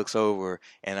then he looks over,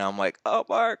 and I'm like, "Oh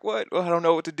Mark, what? Well, I don't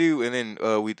know what to do." And then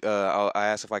I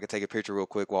asked if I could take a picture real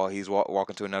quick while he's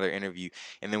walking to another interview,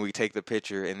 and then we take the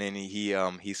picture, and then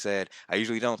he said, I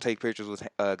usually don't take pictures with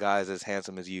guys as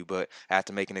handsome as you, but I have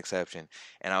to make an exception.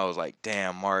 And I was like,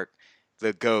 damn, Mark,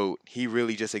 the goat, he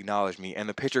really just acknowledged me. And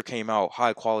the picture came out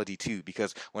high quality too,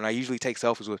 because when I usually take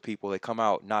selfies with people, they come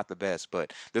out not the best,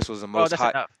 but this was the Bro, most that's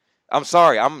high. enough. I'm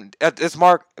sorry, it's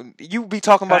Mark. You be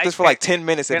talking Can about I this for can, like 10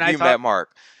 minutes can if I you talk? met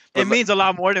Mark, It but means a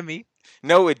lot more to me.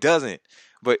 no, it doesn't.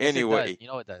 But Yes, it does. anyway, You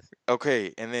know it does.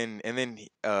 okay, and then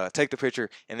take the picture,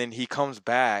 and then he comes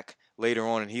back later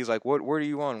on, and he's like, What are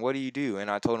you on? What do you do?" And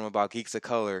I told him about Geeks of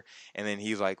Color, and then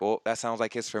he's like, "Well, that sounds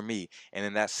like it's for me." And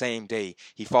then that same day,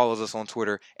 he follows us on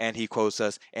Twitter, and he quotes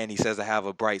us, and he says, "I have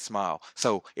a bright smile."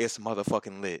 So it's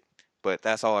motherfucking lit. But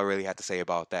that's all I really had to say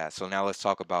about that. So now let's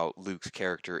talk about Luke's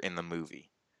character in the movie.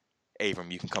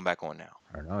 Avram, you can come back on now.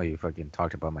 I don't know. You fucking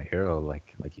talked about my hero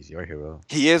like he's your hero.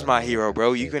 He I is don't know my what else hero, I have to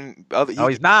bro. You say. can No,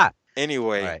 he's not. All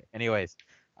anyway. right. Anyways,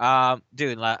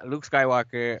 dude, Luke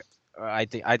Skywalker, I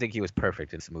think he was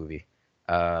perfect in this movie.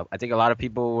 I think a lot of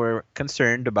people were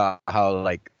concerned about how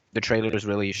like the trailers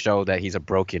really show that he's a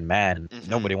broken man. Hmm.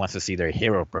 Nobody wants to see their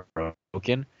hero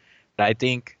broken. But I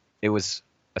think it was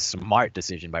a smart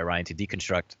decision by Ryan to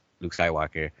deconstruct Luke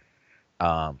Skywalker.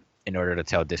 in order to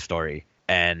tell this story.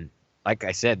 And like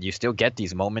I said, you still get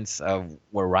these moments of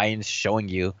where Ryan's showing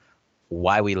you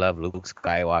why we love Luke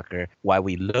Skywalker, why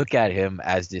we look at him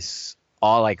as this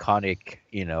all iconic,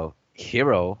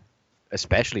 hero,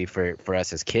 especially for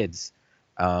us as kids.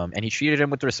 And he treated him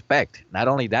with respect. Not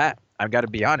only that, I've got to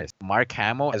be honest, Mark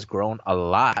Hamill has grown a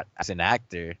lot as an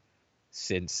actor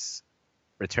since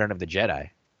Return of the Jedi,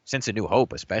 since A New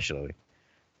Hope, especially.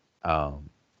 Um,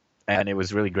 and it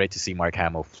was really great to see Mark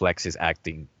Hamill flex his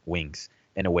acting wings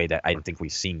in a way that I don't think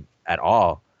we've seen at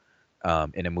all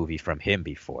in a movie from him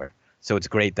before. So it's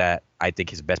great that I think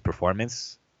his best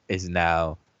performance is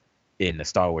now in a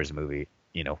Star Wars movie,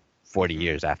 40 Hmm.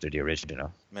 years after the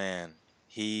original. Man,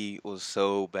 he was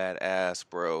so badass,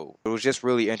 bro. It was just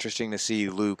really interesting to see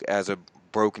Luke as a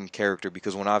broken character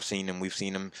because when I've seen him, we've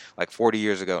seen him like 40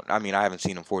 years ago. I mean, I haven't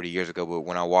seen him 40 years ago, but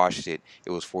when I watched it,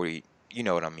 it was 40, you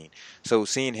know what I mean. So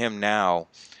seeing him now,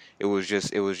 it was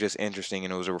just interesting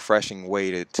and it was a refreshing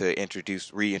way to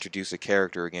reintroduce the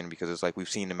character again because it's like we've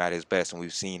seen him at his best and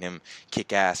we've seen him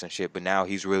kick ass and shit, but now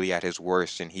he's really at his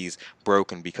worst and he's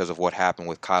broken because of what happened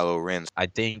with Kylo Ren. I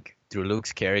think through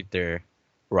Luke's character,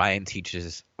 Ryan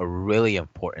teaches a really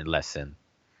important lesson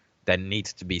that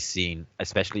needs to be seen,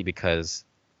 especially because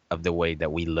of the way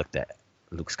that we looked at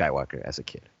Luke Skywalker as a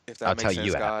kid. If I'll that tell makes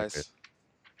sense, you after. guys.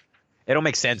 It'll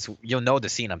make sense. You'll know the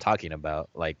scene I'm talking about.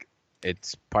 Like,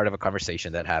 it's part of a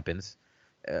conversation that happens.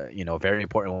 A very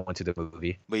important one to the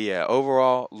movie. But yeah,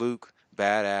 overall, Luke,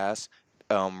 badass.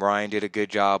 Ryan did a good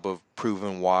job of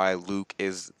proving why Luke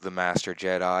is the Master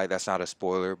Jedi. That's not a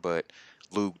spoiler, but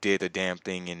Luke did the damn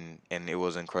thing, and it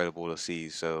was incredible to see.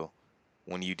 So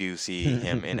when you do see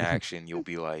him in action, you'll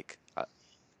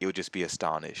just be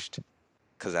astonished,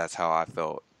 because that's how I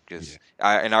felt. Yeah.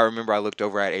 I remember I looked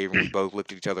over at Avon. We both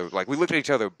looked at each other. Like we looked at each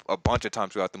other a bunch of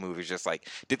times throughout the movie. It's just like,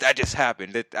 did that just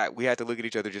happen? We had to look at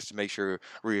each other just to make sure,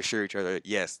 reassure each other.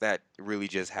 Yes, that really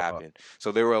just Uh, happened.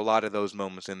 So there were a lot of those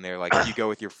moments in there. Like if you go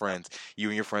with your friends, you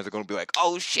and your friends are going to be like,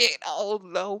 oh shit, oh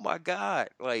no, my god,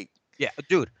 like yeah,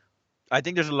 dude. I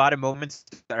think there's a lot of moments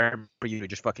that are for you to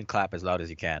just fucking clap as loud as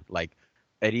you can. Like,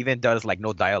 it even does like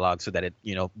no dialogue so that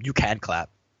you can clap.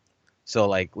 So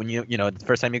like when the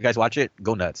first time you guys watch it,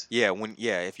 go nuts.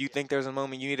 if you think there's a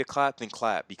moment you need to clap, then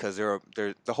clap because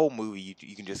the whole movie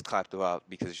you can just clap throughout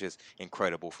because it's just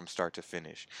incredible from start to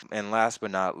finish. And last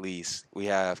but not least, we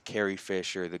have Carrie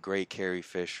Fisher, the great Carrie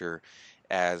Fisher,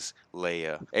 as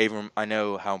Leia. Abram, I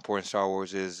know how important Star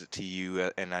Wars is to you,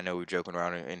 and I know we're joking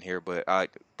around in here, but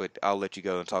I'll let you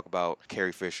go and talk about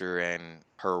Carrie Fisher and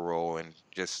her role, and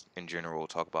just in general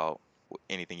talk about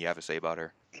anything you have to say about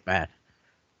her. Man,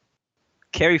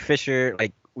 Carrie Fisher,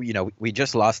 like we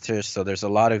just lost her, so there's a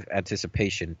lot of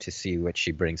anticipation to see what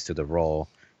she brings to the role,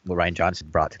 what Ryan Johnson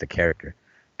brought to the character,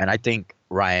 and I think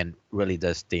Ryan really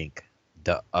does think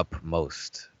the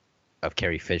utmost of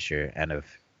Carrie Fisher and of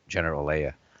General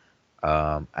Leia.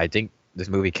 I think this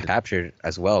movie captured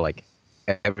as well, like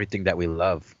everything that we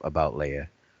love about Leia.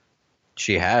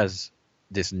 She has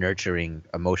this nurturing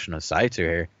emotional side to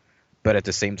her, but at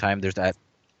the same time, there's that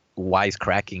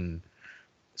wisecracking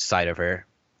side of her.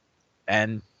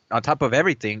 And on top of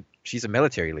everything, she's a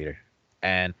military leader.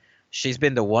 And she's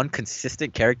been the one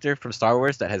consistent character from Star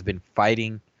Wars that has been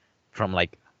fighting from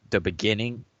like the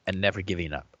beginning and never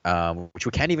giving up. Which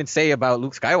we can't even say about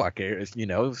Luke Skywalker.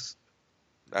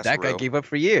 That's That guy real. gave up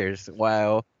for years,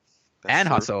 while That's and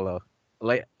Han true. Solo,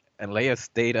 and Leia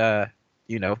stayed,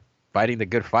 you know, fighting the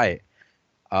good fight.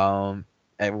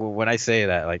 And when I say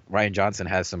that, like Ryan Johnson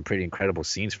has some pretty incredible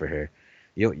scenes for her,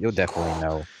 you'll definitely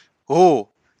know. Oh,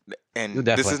 You'll and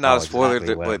this definitely is not a know spoiler,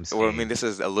 exactly what but I'm well, I mean, saying. this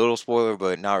is a little spoiler,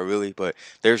 but not really. But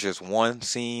there's just one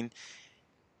scene,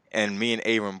 and me and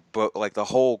Abram, but like the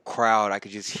whole crowd, I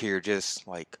could just hear just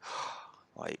like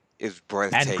it's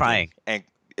And breathtaking, crying, and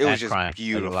it was and just crying,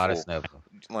 like a lot of beautiful. snow.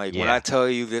 Like when I Yeah, tell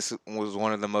you this was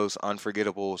one of the most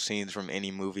unforgettable scenes from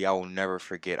any movie, I will never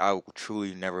forget. I will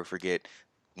truly never forget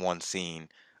one scene.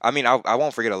 I mean, I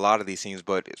won't forget a lot of these scenes,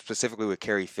 but specifically with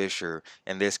Carrie Fisher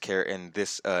and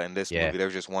in this yeah. movie, there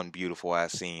was just one beautiful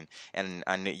ass scene, and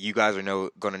you guys are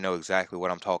gonna know exactly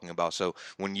what I'm talking about. So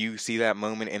when you see that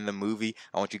moment in the movie,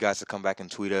 I want you guys to come back and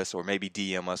tweet us or maybe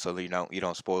DM us so that you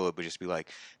don't spoil it, but just be like,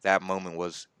 that moment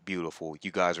was beautiful.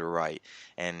 You guys are right,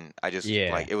 and I just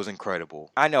like Yeah. it was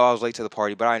incredible. I know I was late to the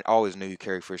party, but I always knew who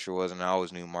Carrie Fisher was, and I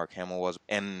always knew Mark Hamill was.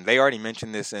 And they already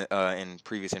mentioned this in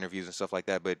previous interviews and stuff like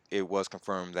that, but it was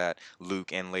confirmed that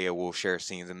Luke and Leia will share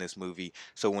scenes in this movie.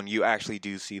 So when you actually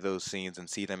do see those scenes and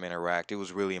see them interact, it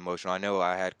was really emotional. I know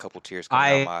I had a couple tears coming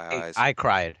out I my eyes. I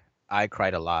cried. I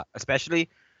cried a lot. Especially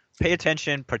pay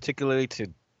attention particularly to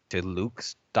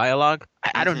Luke's dialogue.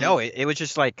 I don't Mm-hmm. know. It was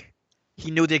just like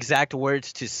he knew the exact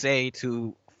words to say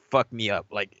to fuck me up,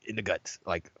 like in the guts,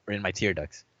 like or in my tear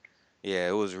ducts. Yeah,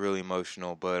 it was really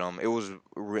emotional, but it was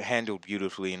handled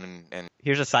beautifully, and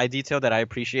Here's a side detail that I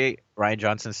appreciate. Ryan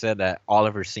Johnson said that all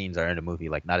of her scenes are in the movie,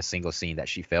 like not a single scene that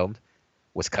she filmed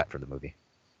was cut from the movie,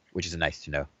 which is nice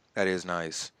to know. that is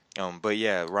nice. But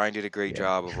yeah, Ryan did a great Yeah,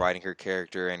 job of writing her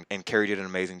character, and Carrie did an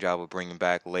amazing job of bringing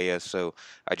back Leia. So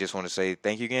I just want to say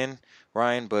thank you again,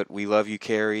 Ryan. But we love you,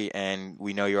 Carrie, and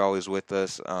we know you're always with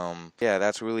us. Yeah,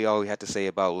 that's really all we had to say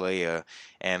about Leia,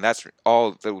 and that's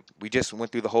all. We just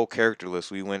went through the whole character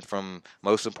list. We went from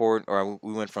most important, or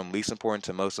we went from least important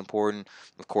to most important.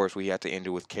 Of course, we had to end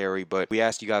it with Carrie, but we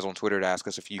asked you guys on Twitter to ask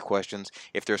us a few questions.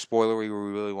 If they're spoilery, we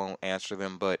really won't answer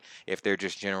them, but if they're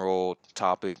just general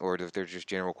topic or if they're just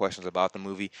general questions about the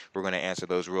movie, we're going to answer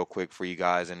those real quick for you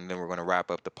guys, and then we're going to wrap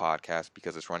up the podcast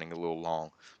because it's running a little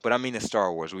long. But I mean, it's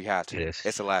Star Wars. We have it to. is.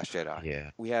 It's The Last Jedi. Yeah.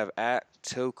 We have at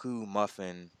Toku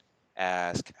Muffin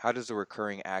ask, how does the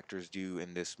recurring actors do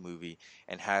in this movie,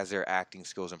 and has their acting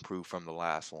skills improved from the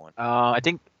last one? I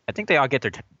think they all get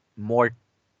their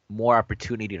more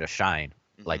opportunity to shine,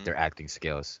 like Hmm. their acting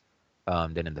skills,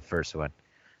 than in the first one.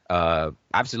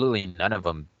 Absolutely none of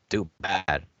them do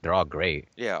bad. They're all great.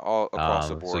 Yeah, all across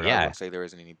the So board, I yeah, would say there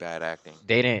isn't any bad acting.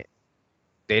 they didn't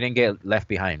they didn't get left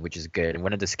behind, which is good. And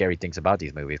one of the scary things about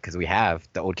these movies, because we have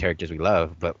the old characters we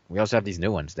love, but we also have these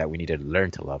new ones that we need to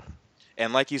learn to love.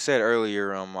 And like you said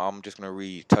earlier, I'm just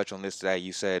gonna touch on this that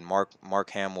you said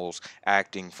Mark Hamill's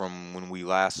acting from when we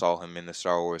last saw him in the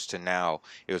Star Wars to now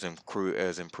it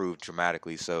was improved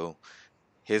dramatically. So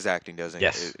his acting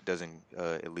Yes. doesn't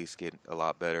at least get a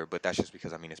lot better. But that's just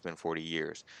because I mean it's been 40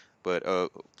 years. But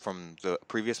from the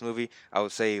previous movie, I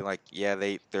would say like yeah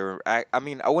I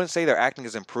mean I wouldn't say their acting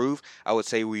is improved. I would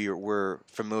say we're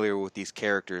familiar with these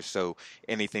characters, so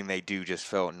anything they do just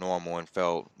felt normal and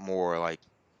felt more like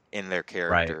in their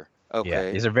Right. character. Yeah.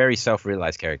 Okay. These are very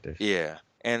self-realized characters. Yeah.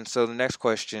 And so the next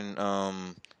question,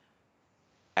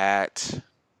 at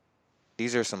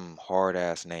these are some hard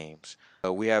ass names.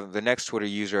 We have the next Twitter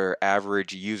user,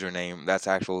 average username.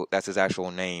 That's his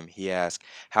actual name. He asked,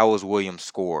 "How was Williams'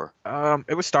 score?"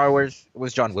 It was Star Wars. It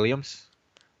was John Williams.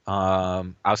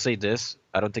 I'll say this.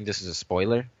 I don't think this is a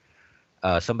spoiler.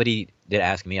 Somebody did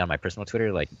ask me on my personal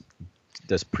Twitter, like,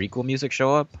 does prequel music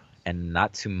show up? And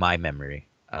not to my memory.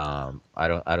 I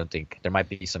don't think there might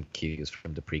be some cues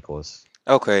from the prequels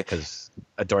Okay. because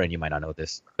Dorian, you might not know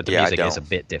this, but the Yeah, I music is a don't.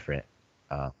 bit different.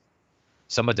 Uh,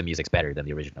 some of the music's better than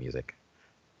the original music.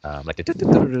 Like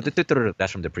the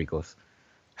that's from the prequels.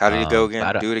 How did it go But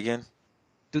I again? don't. Do it again.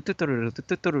 You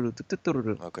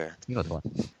Okay. know the one.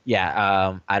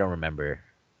 Yeah. I don't remember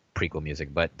prequel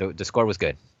music, but the score was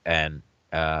good, and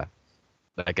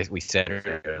like as we said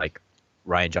earlier, like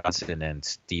Ryan Johnson and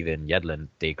Steven Yedlin,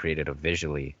 they created a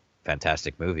visually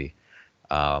fantastic movie.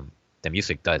 The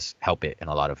music does help it in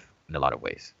a lot of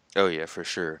ways. Oh yeah, for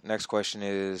sure. Next question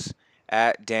is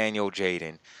at Daniel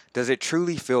Jaden. Does it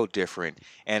truly feel different,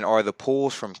 and are the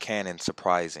pulls from canon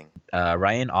surprising?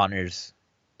 Ryan honors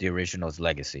the original's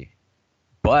legacy,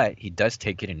 but he does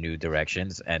take it in new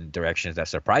directions and directions that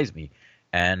surprise me.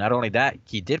 And not only that,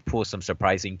 he did pull some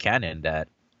surprising canon that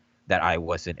I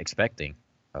wasn't expecting.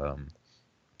 Um,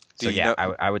 Do so you yeah,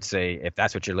 know? I would say if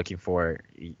that's what you're looking for,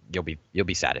 you'll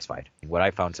be satisfied. What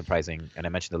I found surprising, and I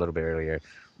mentioned a little bit earlier,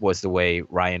 was the way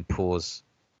Ryan pulls,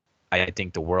 I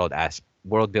think, the world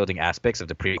building aspects of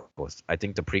the prequels. I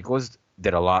think the prequels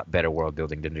did a lot better world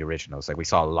building than the originals. Like we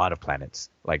saw a lot of planets,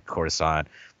 like Coruscant,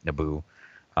 Naboo.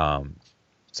 Um,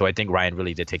 so I think Ryan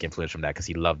really did take influence from that because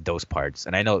he loved those parts.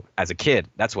 And I know as a kid,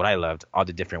 that's what I loved, all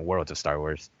the different worlds of Star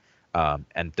Wars.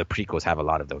 And the prequels have a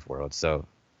lot of those worlds. So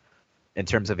in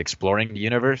terms of exploring the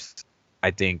universe,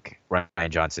 I think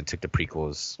Ryan Johnson took the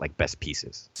prequels like best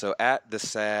pieces. So at the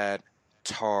sad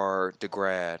tar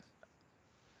degrad,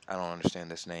 I don't understand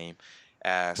this name.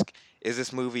 Ask, is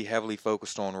this movie heavily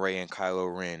focused on Rey and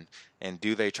Kylo Ren, and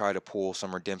do they try to pull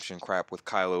some redemption crap with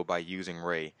Kylo by using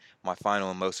Rey? My final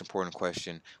and most important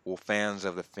question: Will fans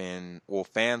of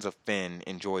Finn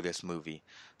enjoy this movie?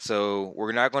 So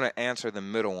we're not going to answer the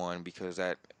middle one because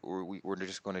we're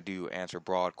just going to do answer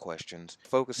broad questions.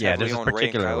 Focus Yeah, heavily there's a on Rey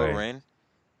and particular Kylo way. Ren.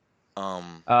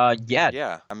 Um, Yeah,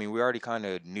 yeah, I mean, we already kind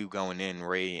of knew going in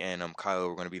Ray and Kylo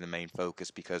were going to be the main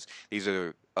focus because these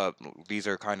are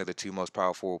kind of the two most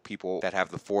powerful people that have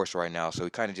the Force right now. So we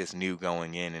kind of just knew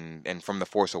going in, and from the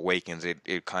Force Awakens,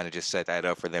 it kind of just set that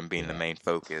up for them being the yeah. main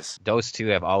focus. Those two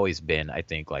have always been, I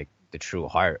think, like the true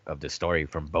heart of the story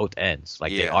from both ends.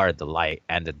 Like they Yeah, are the light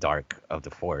and the dark of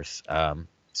the Force.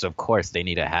 So of course they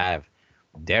need to have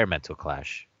their mental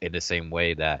clash in the same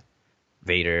way that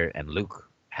Vader and Luke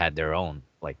had their own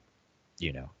like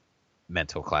you know,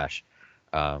 mental clash.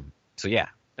 So yeah,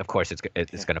 of course it's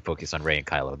Yeah. gonna focus on Rey and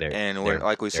Kylo. And They're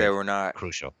like we said, they're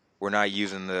crucial. we're not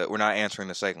answering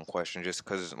the second question just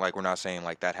because like we're not saying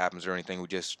like that happens or anything. We're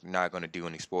just not going to do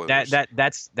any spoilers.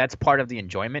 That's part of the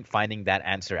enjoyment, finding that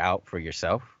answer out for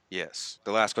yourself. Yes.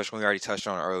 The last question we already touched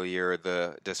on earlier.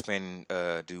 The does Finn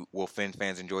do will Finn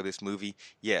fans enjoy this movie?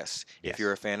 Yes. If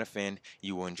you're a Yes. fan of Finn,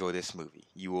 you will enjoy this movie.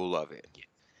 You will love it.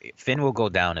 Finn will go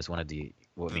down as one of the.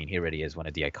 Well, I The mean, he already is one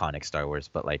of the iconic Star Wars.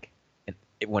 But like,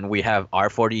 when we have our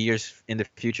 40 years in the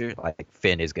future, like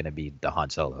Finn is gonna be the Han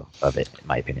Solo of it, in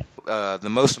my opinion. the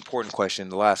most important question,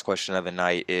 the last question of the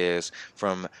night is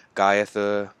from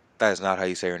Gaiatha. That is not how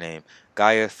you say her name.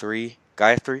 Gaithria.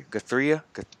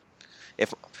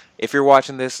 If if you're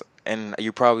watching this, and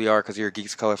you probably are because you're a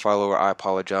Geeks Color follower, I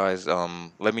apologize.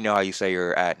 Let me know how you say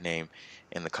your at name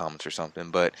in the comments or something.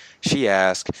 But she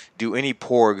asked, "Do any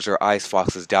porgs or ice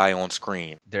foxes die on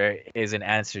screen?" There is an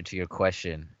answer to your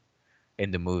question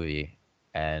in the movie,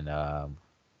 and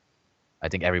I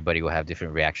think everybody will have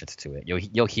different reactions to it.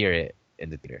 You'll hear it in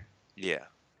the theater. Yeah,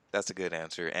 that's a good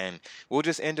answer, and we'll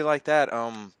just end it like that.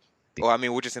 Well, I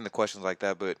mean, we'll just end the questions like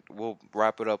that, but we'll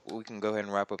wrap it up. We can go ahead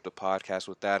and wrap up the podcast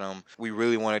with that. We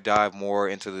really want to dive more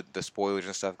into the spoilers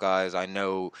and stuff, guys. I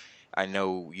know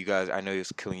you guys. I know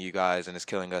it's killing you guys, and it's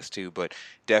killing us too. But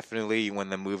definitely, when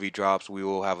the movie drops, we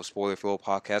will have a spoiler-filled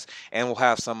podcast, and we'll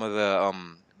have some of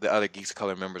the other Geeks of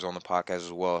Color members on the podcast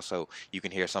as well, so you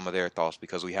can hear some of their thoughts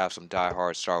because we have some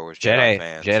diehard Star Wars Jedi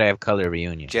fans. Jedi of Color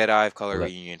reunion. Jedi of Color Look,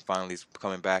 reunion finally is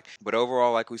coming back. But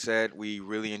overall, like we said, we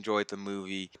really enjoyed the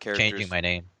movie. changing Characters. my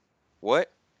name.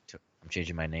 What? I'm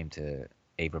changing my name to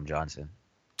Abram Johnson.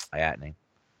 My at name.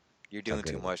 You're That's how doing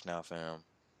good too it was. much now, fam.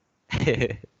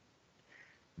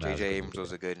 No, it was J.J. a good Abrams movie was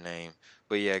though. a good name.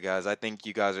 But yeah, guys, I think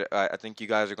you guys are. I think you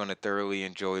guys are going to thoroughly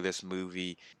enjoy this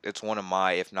movie. It's one of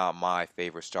my, if not my,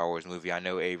 favorite Star Wars movie. I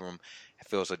know Abram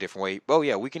feels a different way. Oh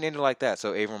yeah, we can end it like that.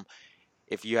 So Abram,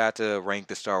 if you had to rank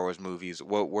the Star Wars movies,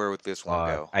 where would this one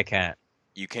go? I can't.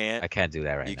 You can't. I can't do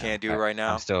that right You now. can't do it right I'm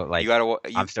now. still You like gotta.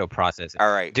 I'm You. still processing,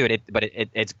 All right. dude.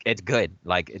 It's good.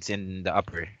 Like it's in the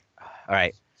upper. All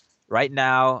right, right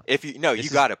now. If you no, you This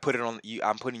is gotta put it on. You,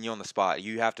 I'm putting you on the spot.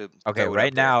 You have to okay. throw it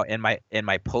Right up there. now, in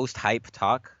my post hype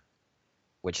talk,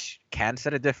 which can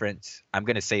set a difference, I'm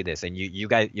gonna say this, and you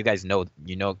guys know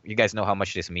you guys know how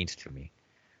much this means to me.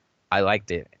 I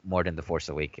liked it more than The Force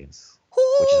Awakens,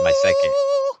 which is my second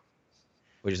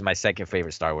which is my second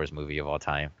favorite Star Wars movie of all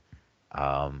time.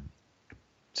 Um,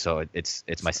 so it's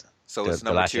my So it's the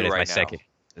number Last two Jedi is my right now. second.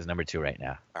 Is number two right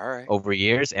now. All right. Over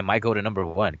years, it might go to number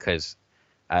one because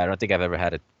I don't think I've ever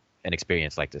had an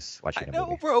experience like this I watching a know,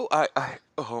 movie. bro.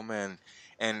 Oh man.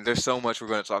 And there's so much we're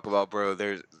going to talk about, bro.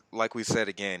 There's like we said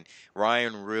again,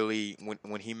 Ryan really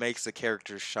when he makes the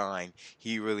characters shine,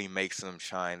 he really makes them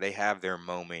shine. They have their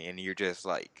moment, and you're just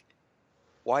like,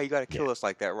 why you got to Yeah, kill us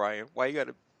like that, Ryan? Why you got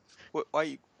to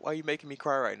why you making me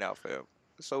cry right now, fam?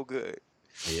 It's so good.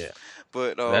 yeah.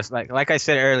 But That's like I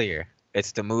said earlier.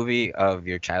 It's the movie of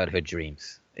your childhood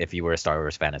dreams. If you were a Star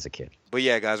Wars fan as a kid.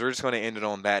 yeah, guys, we're just going to end it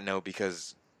on that note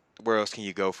because where else can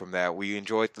you go from that? We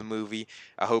enjoyed the movie.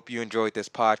 I hope you enjoyed this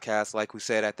podcast. Like we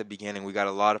said at the beginning, we got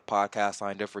a lot of podcasts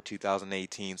lined up for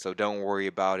 2018, so don't worry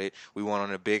about it. We went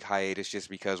on a big hiatus just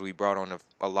because we brought on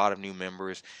a lot of new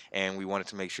members and we wanted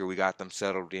to make sure we got them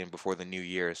settled in before the new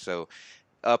year. So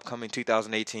upcoming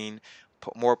 2018.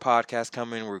 More podcasts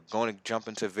coming. We're going to jump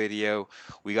into video.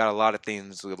 We got a lot of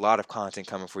things, a lot of content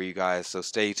coming for you guys. So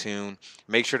stay tuned.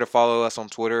 Make sure to follow us on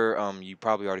Twitter. You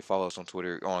probably already follow us on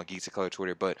Twitter on Geeks of Color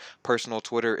Twitter, but personal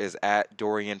Twitter is at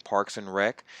Dorian Parks and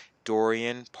Rec.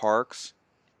 Dorian Parks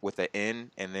with an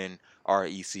N and then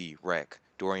REC Rec.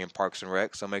 Dorian Parks and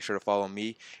Rec. So make sure to follow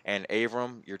me and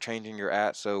Avram. You're changing your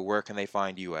at. So where can they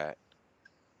find you at?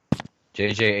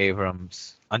 JJ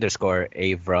Abrams underscore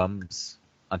Abrams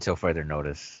until further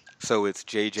notice. So it's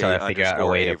Until JJ I figure out a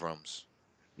underscore way to Abrams.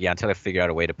 until I figure out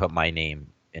a way to put my name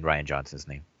in Ryan Johnson's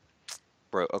name.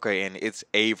 Bro, okay, and it's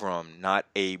Avram, not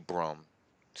Abram.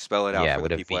 Spell it out Yeah, for the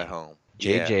with a people at V. home.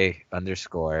 Yeah, JJ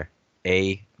underscore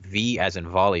A V as in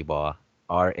volleyball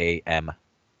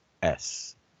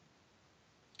RAMS.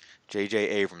 J.J.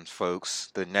 Abrams, folks,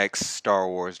 the next Star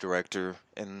Wars director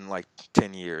in like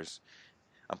 10 years.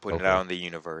 I'm putting it out Hopefully. in the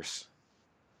universe.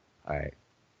 All right.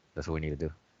 That's what we need to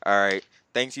do. All right.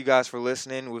 Thanks you guys for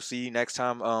listening. We'll see you next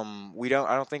time.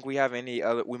 I don't think we have any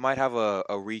other we might have a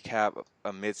recap,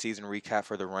 a mid-season recap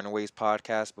for the Runaways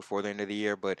podcast before the end of the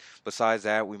year, but besides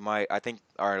that, I think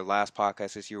our last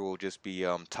podcast this year will just be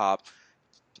top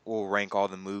we'll rank all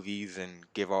the movies and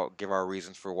give our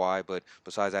reasons for why. But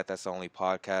besides that, that's the only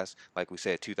podcast. Like we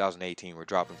said, 2018, we're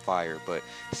dropping fire. But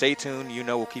stay tuned. You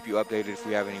know, we'll keep you updated if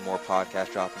we have any more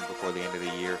podcasts dropping before the end of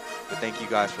the year. But thank you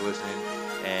guys for listening,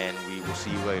 and we will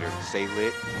see you later. Stay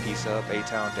lit. Peace up. A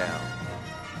Town down.